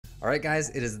Alright guys,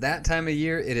 it is that time of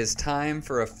year. It is time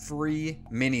for a free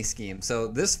mini scheme. So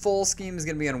this full scheme is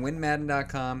going to be on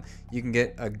winmadden.com. You can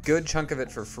get a good chunk of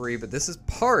it for free, but this is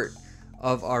part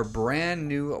of our brand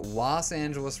new Los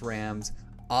Angeles Rams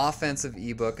offensive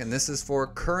ebook, and this is for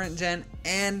current gen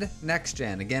and next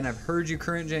gen. Again, I've heard you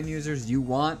current gen users, you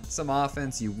want some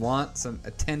offense, you want some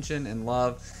attention and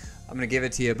love. I'm going to give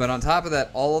it to you, but on top of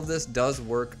that, all of this does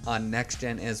work on next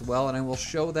gen as well, and I will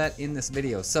show that in this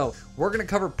video. So we're going to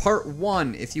cover part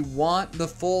one. If you want the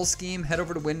full scheme, head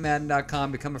over to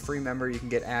winmadden.com, become a free member. You can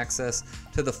get access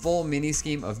to the full mini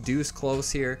scheme of Deuce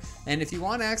Close here, and if you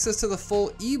want access to the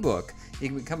full ebook, you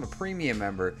can become a premium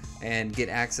member and get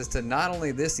access to not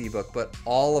only this ebook, but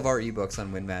all of our ebooks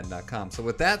on winmadden.com. So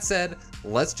with that said,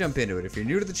 let's jump into it. If you're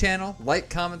new to the channel, like,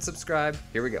 comment, subscribe.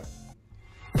 Here we go.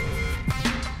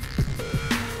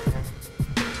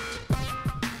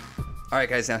 Alright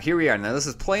guys, now here we are. Now this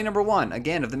is play number one,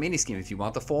 again, of the mini scheme. If you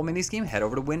want the full mini scheme, head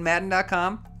over to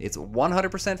winmadden.com. It's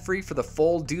 100% free for the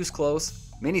full Deuce Close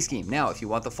mini scheme. Now, if you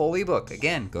want the full ebook,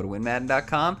 again, go to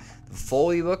winmadden.com. The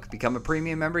full ebook, become a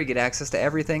premium member. You get access to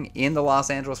everything in the Los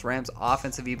Angeles Rams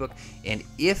offensive ebook. And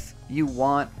if you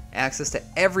want access to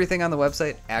everything on the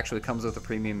website, actually comes with a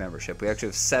premium membership. We actually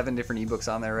have 7 different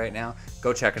ebooks on there right now.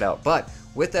 Go check it out. But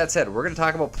with that said, we're going to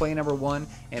talk about play number one,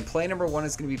 and play number one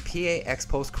is going to be PA X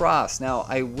Post Cross. Now,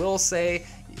 I will say,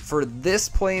 for this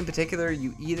play in particular,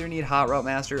 you either need Hot Route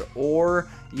Master or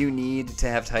you need to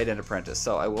have Tight End Apprentice.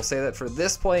 So I will say that for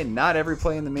this play, not every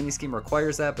play in the mini scheme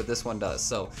requires that, but this one does.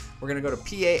 So we're going to go to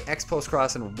PA X Post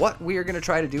Cross, and what we are going to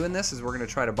try to do in this is we're going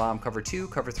to try to bomb cover 2,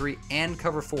 cover 3, and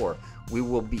cover 4. We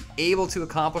will be able to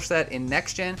accomplish that in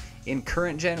next gen. In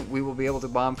current gen, we will be able to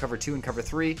bomb cover 2 and cover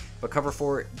 3, but cover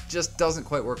 4 just doesn't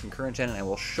quite work in current gen, and I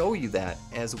will show you that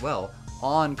as well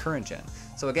on current gen.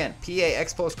 So again, PA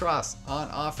X Post Cross on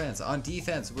offense. On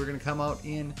defense, we're going to come out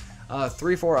in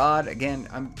 3-4 odd. Again,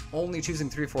 I'm only choosing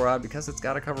 3-4 odd because it's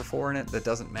got a cover 4 in it that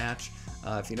doesn't match.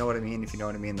 If you know what I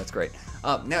mean, that's great.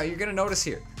 Now you're going to notice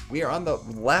here, we are on the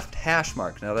left hash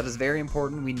mark. Now that is very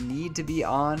important. We need to be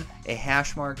on a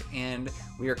hash mark, and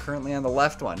we are currently on the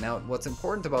left one. Now what's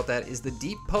important about that is the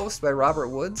deep post by Robert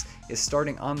Woods is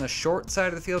starting on the short side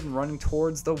of the field and running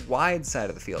towards the wide side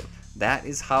of the field. That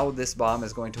is how this bomb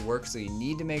is going to work, so you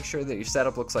need to make sure that your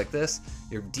setup looks like this.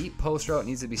 Your deep post route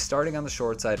needs to be starting on the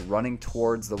short side, running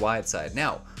towards the wide side.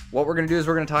 Now, what we're going to do is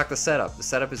we're going to talk the setup. The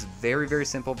setup is very, very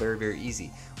simple, very, very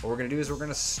easy. What we're going to do is we're going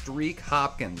to streak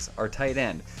Hopkins, our tight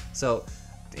end. So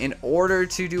in order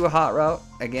to do a hot route,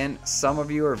 again, some of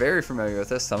you are very familiar with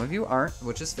this, some of you aren't,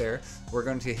 which is fair. We're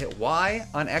going to hit Y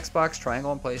on Xbox,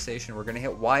 triangle on PlayStation. We're going to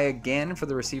hit Y again for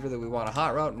the receiver that we want a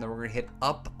hot route, and then we're going to hit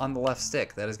up on the left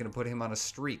stick. That is going to put him on a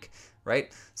streak,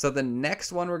 right? So the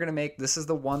next one we're going to make, this is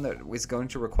the one that is going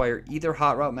to require either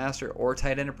Hot Route Master or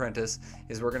Tight End Apprentice,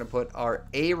 is we're going to put our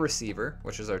A receiver,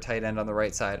 which is our tight end on the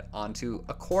right side, onto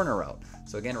a corner route.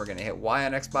 So again, we're going to hit Y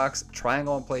on Xbox,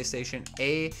 triangle on PlayStation,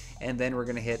 A, and then we're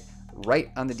going to hit right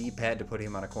on the D-pad to put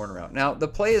him on a corner route. Now, the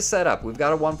play is set up. We've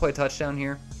got a one-play touchdown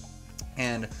here.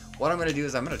 And what I'm going to do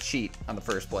is I'm going to cheat on the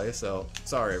first play, so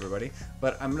sorry everybody.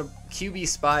 But I'm going to QB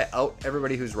spy out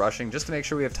everybody who's rushing just to make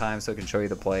sure we have time so I can show you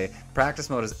the play. Practice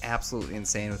mode is absolutely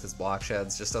insane with its block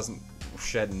sheds. Just doesn't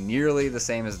shed nearly the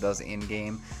same as it does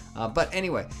in-game. But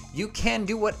anyway, you can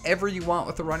do whatever you want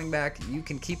with the running back. You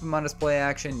can keep him on his play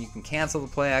action. You can cancel the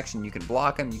play action. You can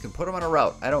block him. You can put him on a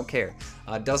route. I don't care.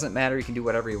 Doesn't matter. You can do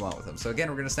whatever you want with him. So again,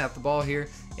 we're going to snap the ball here.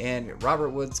 And Robert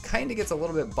Woods kind of gets a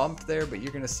little bit bumped there, but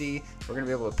you're going to see we're going to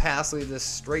be able to pass lead this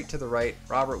straight to the right.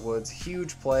 Robert Woods,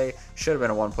 huge play. Should have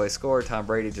been a one-play score. Tom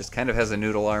Brady just kind of has a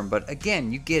noodle arm. But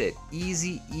again, you get it.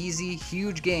 Easy, easy,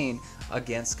 huge gain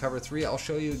against cover 3. I'll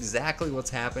show you exactly what's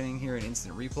happening here in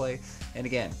instant replay. And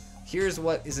again, here's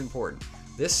what is important.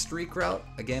 This streak route,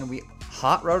 again, we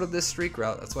hot routed this streak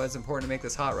route, that's why it's important to make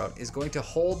this hot route, is going to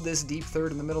hold this deep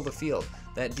third in the middle of the field.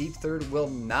 That deep third will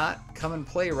not come and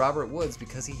play Robert Woods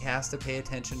because he has to pay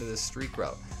attention to this streak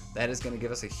route. That is going to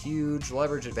give us a huge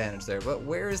leverage advantage there. But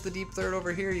where is the deep third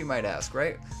over here, you might ask,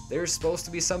 right? There's supposed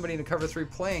to be somebody in cover 3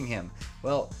 playing him.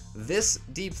 Well, this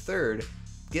deep third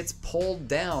gets pulled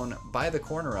down by the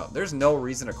corner route. There's no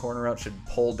reason a corner route should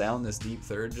pull down this deep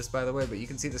third, just by the way, but you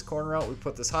can see this corner route, we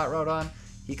put this hot route on,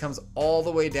 he comes all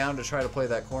the way down to try to play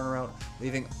that corner route,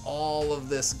 leaving all of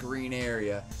this green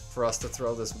area for us to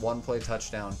throw this one-play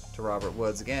touchdown to Robert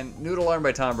Woods. Again, noodle arm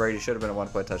by Tom Brady, should have been a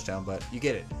one-play touchdown, but you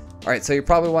get it. Alright, so you're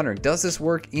probably wondering, does this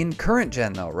work in current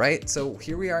gen though, right? So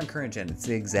here we are in current gen. It's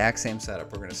the exact same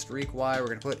setup. We're going to streak Y, we're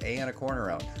going to put A on a corner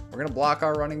route. We're going to block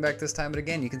our running back this time, but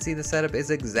again, you can see the setup is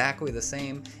exactly the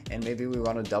same, and maybe we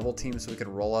want to double team so we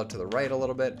can roll out to the right a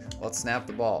little bit. Let's snap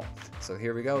the ball. So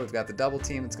here we go. We've got the double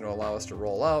team. It's going to allow us to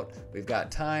roll out. We've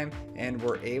got time, and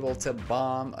we're able to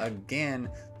bomb again.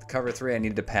 Cover 3, I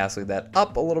needed to pass lead that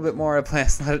up a little bit more. I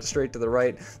passed it straight to the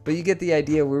right, but you get the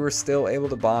idea. We were still able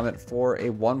to bomb it for a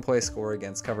 1-play score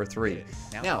against cover 3.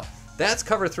 Now, that's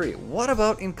cover 3. What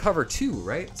about in cover 2,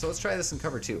 right? So let's try this in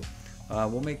cover 2.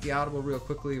 We'll make the audible real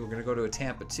quickly. We're going to go to a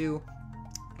Tampa 2.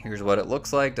 Here's what it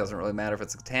looks like. Doesn't really matter if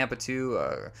it's a Tampa 2,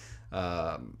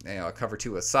 a cover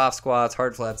 2 with soft squats,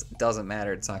 hard flats, doesn't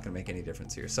matter. It's not going to make any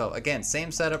difference here. So again,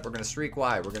 same setup. We're going to streak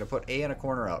Y. We're going to put A in a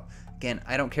corner out. Again,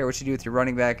 I don't care what you do with your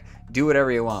running back. Do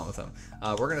whatever you want with them.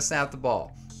 We're going to snap the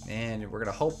ball, and we're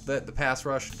going to hope that the pass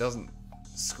rush doesn't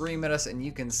scream at us, and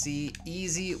you can see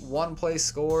easy 1-play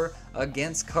score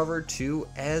against cover 2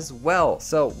 as well.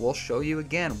 So we'll show you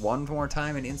again one more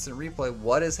time in instant replay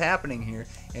what is happening here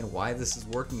and why this is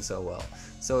working so well.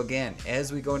 So again,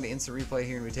 as we go into instant replay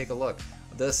here and we take a look,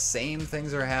 the same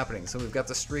things are happening. So we've got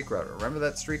the streak route. Remember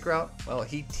that streak route? Well,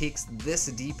 he takes this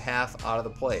deep half out of the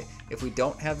play. If we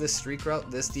don't have this streak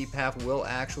route, this deep half will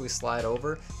actually slide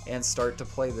over and start to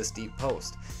play this deep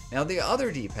post. Now the other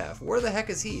deep half, where the heck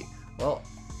is he? Well,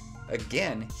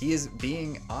 again, he is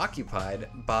being occupied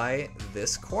by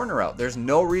this corner route. There's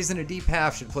no reason a deep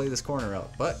half should play this corner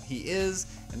route, but he is,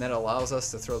 and that allows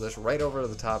us to throw this right over to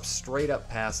the top, straight up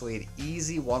pass lead,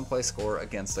 easy 1-play score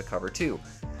against a cover 2.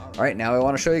 All right, now I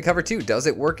want to show you cover 2. Does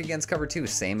it work against cover 2?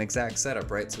 Same exact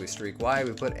setup, right? So we streak Y,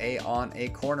 we put A on a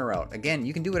corner route. Again,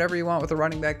 you can do whatever you want with a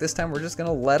running back. This time we're just going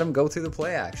to let him go through the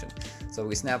play action. So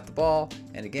we snap the ball,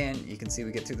 and again, you can see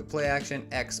we get through the play action.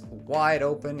 X wide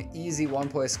open, easy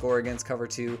 1-play score against cover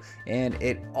 2, and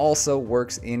it also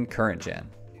works in current gen.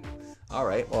 All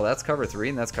right, well, that's cover 3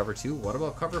 and that's cover 2. What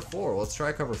about cover 4? Let's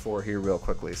try cover 4 here real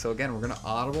quickly. So again, we're going to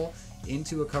audible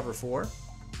into a cover 4.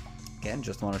 Again,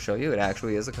 just want to show you it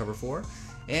actually is a cover 4.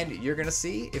 And you're going to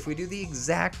see if we do the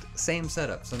exact same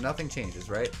setup. So nothing changes,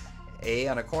 right? A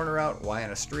on a corner route, Y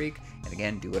on a streak. And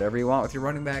again, do whatever you want with your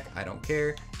running back. I don't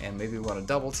care. And maybe we want to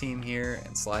double team here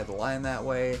and slide the line that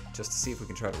way just to see if we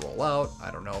can try to roll out.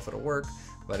 I don't know if it'll work.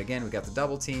 But again, we got the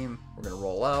double team. We're going to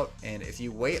roll out. And if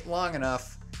you wait long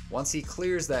enough, once he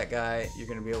clears that guy, you're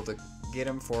going to be able to get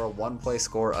him for a 1-play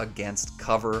score against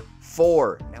cover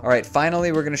 4. All right,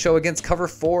 finally, we're going to show against cover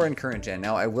 4 in current gen.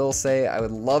 Now, I will say, I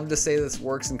would love to say this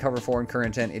works in cover 4 in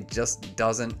current gen. It just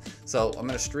doesn't. So I'm going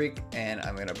to streak, and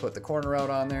I'm going to put the corner out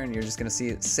on there, and you're just going to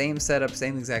see same setup,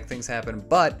 same exact things happen,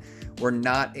 but we're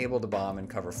not able to bomb in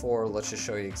cover 4. Let's just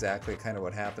show you exactly kind of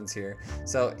what happens here.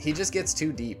 So he just gets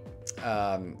too deep.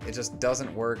 It just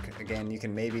doesn't work. Again, you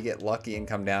can maybe get lucky and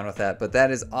come down with that, but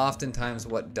that is oftentimes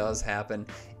what does happen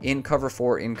in cover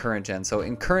 4 in current gen. So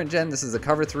in current gen, this is a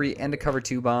cover 3 and a cover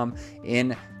 2 bomb.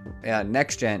 In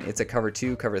next gen, it's a cover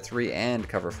 2, cover 3, and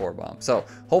cover 4 bomb. So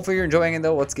hopefully you're enjoying it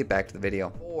though. Let's get back to the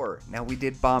video. Now we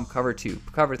did bomb cover 2,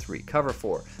 cover 3, cover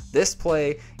 4. This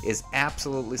play is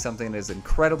absolutely something that is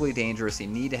incredibly dangerous. You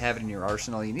need to have it in your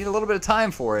arsenal. You need a little bit of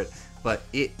time for it, but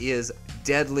it is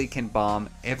deadly, can bomb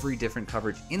every different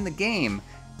coverage in the game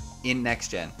in next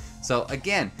gen. So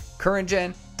again, current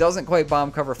gen doesn't quite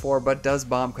bomb cover 4, but does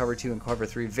bomb cover 2 and cover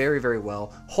 3 very, very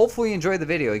well. Hopefully you enjoyed the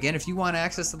video. Again, if you want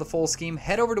access to the full scheme,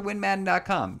 head over to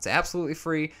winmadden.com. It's absolutely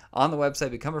free on the website.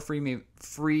 Become a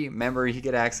free member. You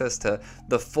get access to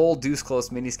the full Deuce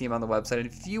Close mini scheme on the website. And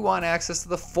if you want access to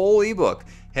the full ebook,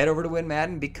 head over to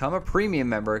WinMadden, become a premium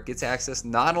member. It gets access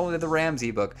not only to the RAMS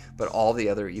ebook, but all the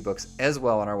other ebooks as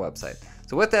well on our website.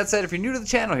 So with that said, if you're new to the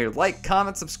channel here, like,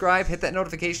 comment, subscribe, hit that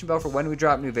notification bell for when we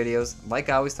drop new videos. Like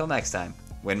always, till next time,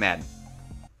 win Madden.